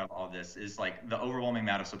that's come out of all this is like the overwhelming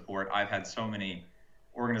amount of support. I've had so many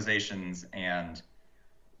organizations and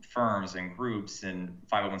firms and groups and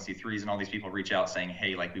 501c3s and all these people reach out saying,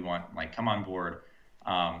 hey, like we want, like, come on board,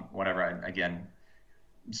 whatever. Again,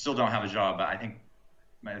 still don't have a job, but I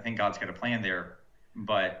think God's got a plan there.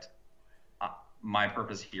 But my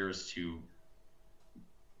purpose here is to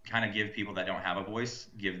kind of give people that don't have a voice,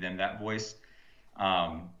 give them that voice.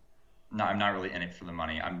 No, I'm not really in it for the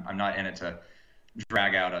money. I'm not in it to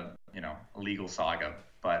drag out a legal saga,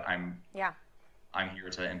 but I'm here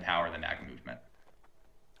to empower the MAGA movement.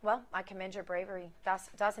 Well, I commend your bravery,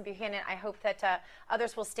 Dawson Buchanan. I hope that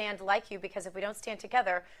others will stand like you, because if we don't stand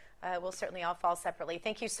together, we'll certainly all fall separately.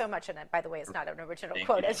 Thank you so much. And by the way, it's not an original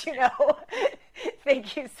quote, as you know.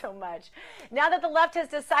 Thank you so much. Now that the left has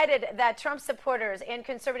decided that Trump supporters and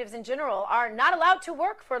conservatives in general are not allowed to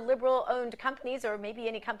work for liberal-owned companies, or maybe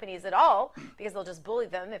any companies at all, because they'll just bully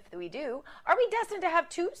them if we do, are we destined to have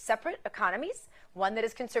two separate economies? One that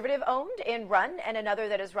is conservative-owned and run, and another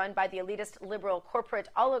that is run by the elitist liberal corporate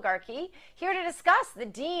oligarchy. Here to discuss, the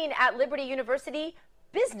dean at Liberty University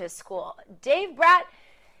Business School, Dave Bratt.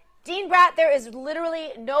 Dean Bratt, there is literally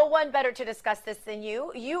no one better to discuss this than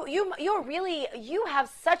you. You have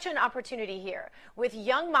such an opportunity here with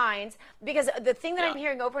young minds, because the thing that I'm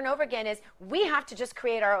hearing over and over again is we have to just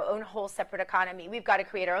create our own whole separate economy. We've got to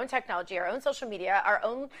create our own technology, our own social media, our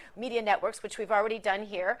own media networks, which we've already done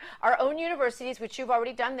here, our own universities, which you've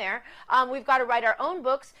already done there. We've got to write our own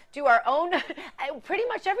books, do our own, pretty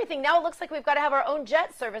much everything. Now it looks like we've got to have our own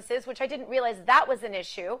jet services, which I didn't realize that was an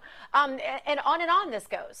issue. And on this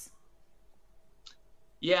goes.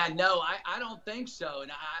 Yeah, no, I don't think so.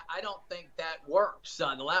 And I don't think that works. The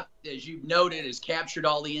left, as you've noted, has captured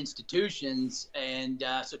all the institutions. And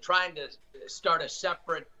so trying to start a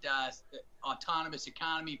separate autonomous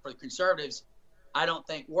economy for the conservatives, I don't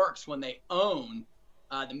think works when they own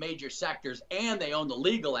the major sectors and they own the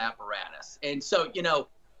legal apparatus. And so,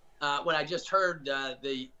 when I just heard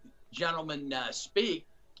the gentleman speak,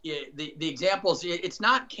 the examples, it's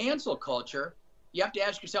not cancel culture. You have to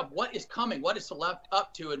ask yourself, what is coming? What is the left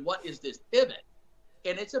up to? And what is this pivot?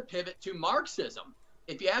 And it's a pivot to Marxism.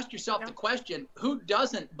 If you ask yourself the question, who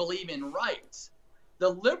doesn't believe in rights? The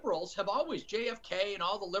liberals have always, JFK and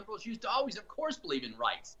all the liberals used to always, of course, believe in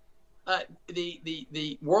rights.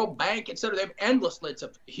 The World Bank, et cetera, they have endless lists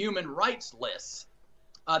of human rights lists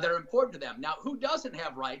that are important to them. Now, who doesn't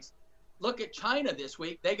have rights? Look at China this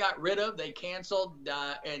week. They got rid of, they canceled,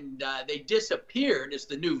 and they disappeared, is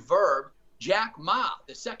the new verb, Jack Ma,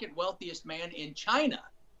 the second wealthiest man in China.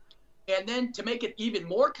 And then to make it even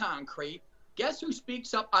more concrete, guess who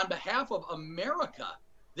speaks up on behalf of America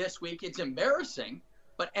this week? It's embarrassing,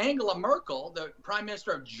 but Angela Merkel, the Prime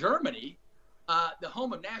Minister of Germany, the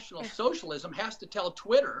home of National Socialism, has to tell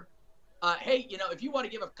Twitter, hey, if you want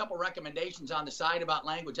to give a couple recommendations on the side about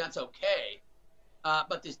language, that's okay.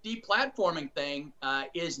 But this deplatforming thing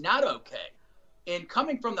is not okay. And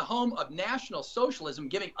coming from the home of National Socialism,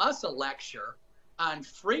 giving us a lecture on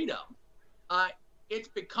freedom, it's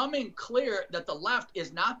becoming clear that the left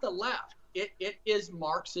is not the left. It is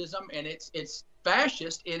Marxism, and it's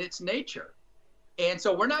fascist in its nature. And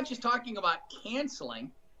so we're not just talking about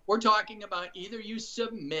canceling. We're talking about either you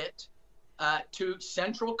submit to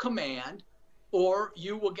central command, or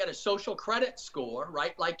you will get a social credit score,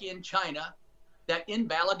 right, like in China, that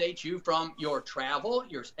invalidates you from your travel,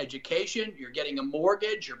 your education, you're getting a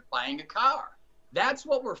mortgage, you're buying a car. That's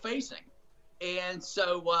what we're facing. And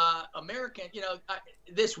so American,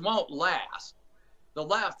 this won't last. The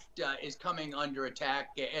left is coming under attack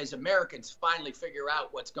as Americans finally figure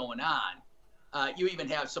out what's going on. You even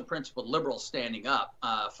have some principled liberals standing up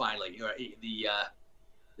finally.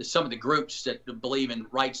 Some of the groups that believe in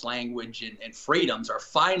rights, language, and freedoms are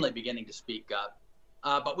finally beginning to speak up.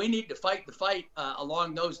 But we need to fight the fight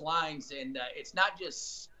along those lines, and it's not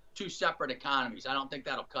just two separate economies. I don't think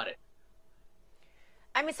that'll cut it.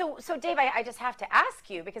 I mean, so Dave, I just have to ask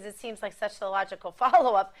you, because it seems like such the logical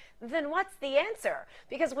follow-up, then what's the answer?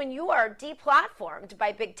 Because when you are deplatformed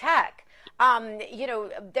by big tech,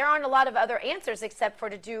 there aren't a lot of other answers except for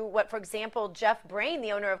to do what, for example, Jeff Brain,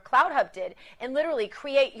 the owner of CloudHub, did, and literally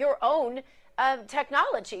create your own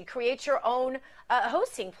technology, create your own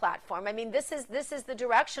hosting platform. I mean, this is the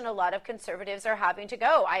direction a lot of conservatives are having to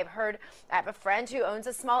go. I have a friend who owns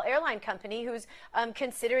a small airline company who's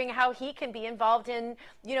considering how he can be involved in,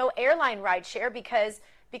 airline rideshare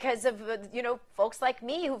because of folks like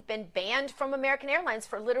me who've been banned from American Airlines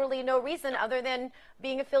for literally no reason other than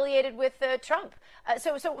being affiliated with Trump.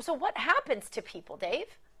 So what happens to people, Dave?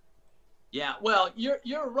 Yeah, well,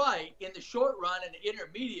 you're right. In the short run and the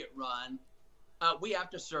intermediate run, we have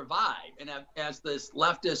to survive. And as this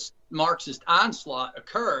leftist Marxist onslaught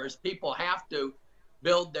occurs, people have to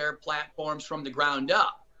build their platforms from the ground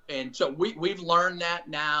up. And so we've learned that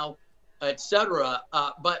now, et cetera.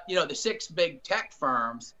 But, the 6 big tech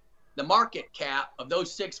firms, the market cap of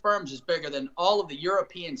those 6 firms is bigger than all of the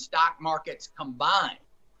European stock markets combined.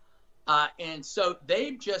 And so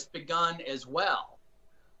they've just begun as well.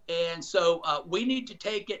 And so we need to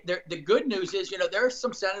take it. The good news is, there's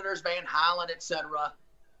some senators, Van Hollen, et cetera,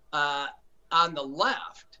 on the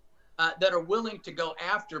left that are willing to go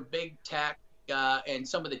after big tech and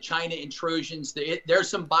some of the China intrusions. There's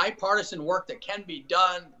some bipartisan work that can be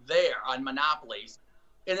done there on monopolies.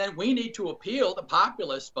 And then we need to appeal. The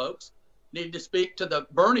populist folks need to speak to the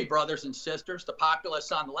Bernie brothers and sisters, the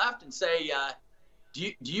populists on the left, and say,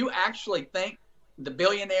 do you actually think the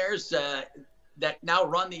billionaires that now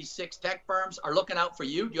run these 6 tech firms are looking out for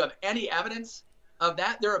you? Do you have any evidence of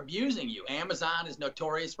that? They're abusing you. Amazon is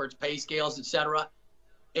notorious for its pay scales, et cetera.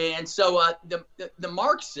 And so the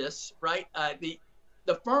Marxists, right, the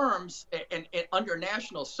firms and under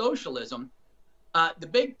National Socialism, the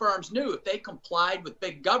big firms knew if they complied with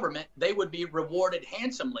big government, they would be rewarded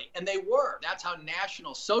handsomely. And they were. That's how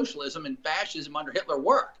National Socialism and fascism under Hitler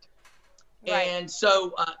worked. Right. And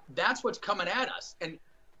so that's what's coming at us. And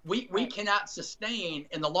we cannot sustain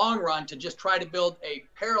in the long run to just try to build a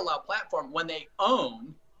parallel platform when they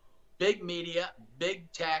own big media,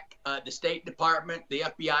 big tech, the State Department, the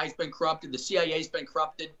FBI has been corrupted, the CIA has been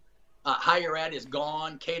corrupted, higher ed is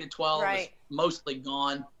gone, K-12 is mostly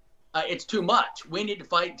gone. It's too much. We need to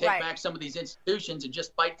fight and take back some of these institutions and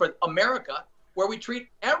just fight for America, where we treat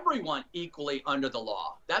everyone equally under the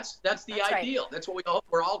law. That's the ideal. That's what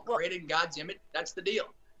we're all created in God's image. That's the deal.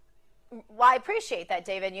 Well, I appreciate that,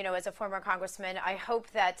 David. As a former congressman, I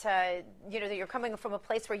hope that, that you're coming from a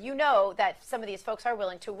place where that some of these folks are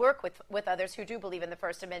willing to work with others who do believe in the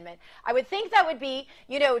First Amendment. I would think that would be,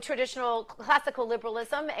 traditional classical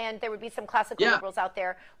liberalism, and there would be some classical liberals out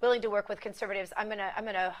there willing to work with conservatives. I'm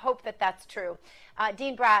gonna hope that that's true.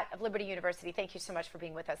 Dean Bratt of Liberty University, thank you so much for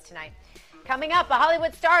being with us tonight. Coming up, a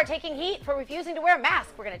Hollywood star taking heat for refusing to wear a mask.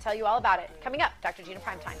 We're going to tell you all about it. Coming up, Dr. Gina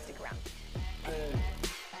Primetime. Stick around.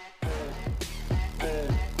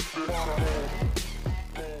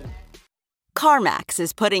 CarMax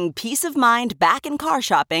is putting peace of mind back in car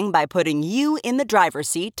shopping by putting you in the driver's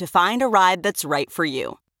seat to find a ride that's right for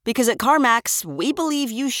you. Because at CarMax, we believe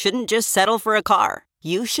you shouldn't just settle for a car.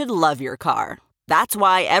 You should love your car. That's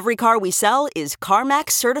why every car we sell is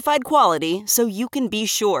CarMax certified quality, so you can be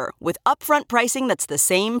sure with upfront pricing that's the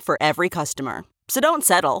same for every customer. So don't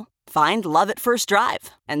settle. Find love at first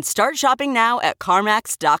drive and start shopping now at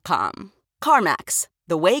CarMax.com. CarMax,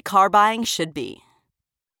 the way car buying should be.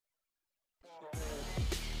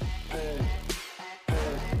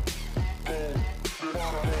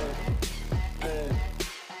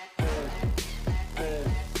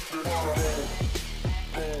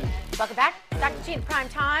 Welcome back. Dr. Gina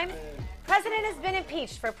Primetime. President has been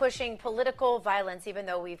impeached for pushing political violence, even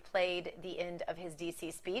though we've played the end of his D.C.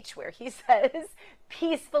 speech where he says,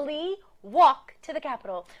 peacefully walk to the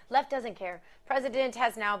Capitol. Left doesn't care. President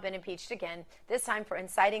has now been impeached again, this time for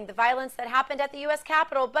inciting the violence that happened at the U.S.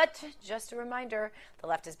 Capitol. But just a reminder, the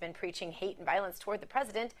left has been preaching hate and violence toward the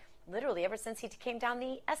president literally ever since he came down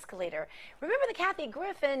the escalator. Remember the Kathy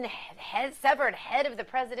Griffin severed head of the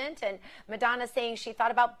president, and Madonna saying she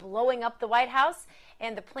thought about blowing up the White House,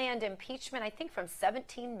 and the planned impeachment, I think, from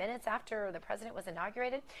 17 minutes after the president was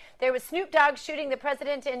inaugurated. There was Snoop Dogg shooting the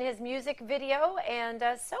president in his music video, and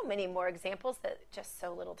so many more examples that just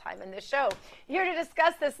so little time in this show. Here to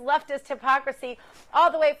discuss this leftist hypocrisy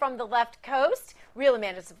all the way from the left coast, Real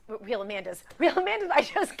Amanda's, I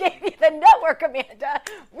just gave you the network, Amanda.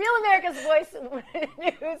 Real America's Voice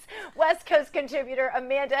News West Coast contributor,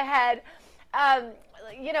 Amanda Head. A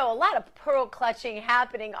lot of pearl clutching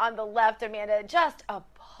happening on the left, Amanda. Just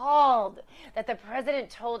appalled that the president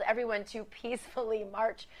told everyone to peacefully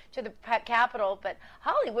march to the Capitol. But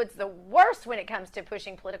Hollywood's the worst when it comes to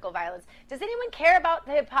pushing political violence. Does anyone care about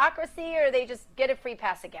the hypocrisy, or they just get a free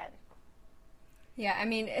pass again? Yeah, I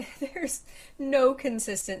mean, there's no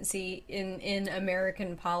consistency in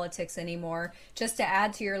American politics anymore. Just to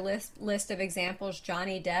add to your list of examples,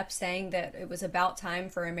 Johnny Depp saying that it was about time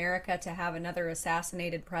for America to have another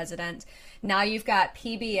assassinated president. Now you've got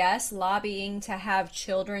PBS lobbying to have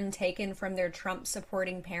children taken from their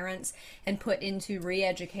Trump-supporting parents and put into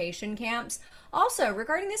re-education camps. Also,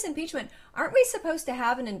 regarding this impeachment, aren't we supposed to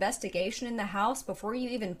have an investigation in the House before you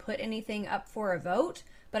even put anything up for a vote?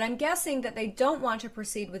 But I'm guessing that they don't want to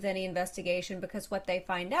proceed with any investigation because what they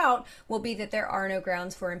find out will be that there are no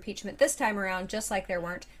grounds for impeachment this time around, just like there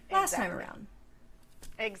weren't last time around.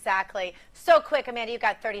 Exactly. So quick, Amanda, you've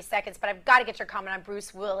got 30 seconds, but I've got to get your comment on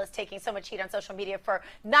Bruce Willis taking so much heat on social media for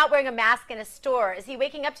not wearing a mask in a store. Is he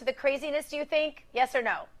waking up to the craziness, do you think? Yes or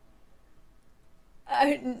no?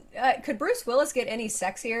 Could Bruce Willis get any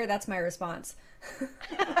sexier? That's my response.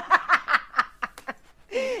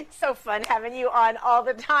 So fun having you on all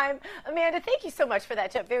the time. Amanda, thank you so much for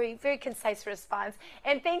that very, very concise response.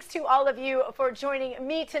 And thanks to all of you for joining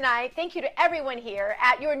me tonight. Thank you to everyone here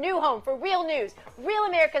at your new home for Real News, Real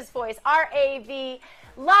America's Voice, RAV,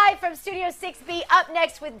 live from Studio 6B. Up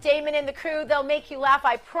next with Damon and the crew. They'll make you laugh,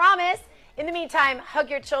 I promise. In the meantime, hug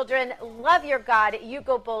your children, love your God. You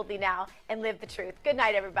go boldly now and live the truth. Good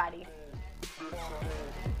night, everybody.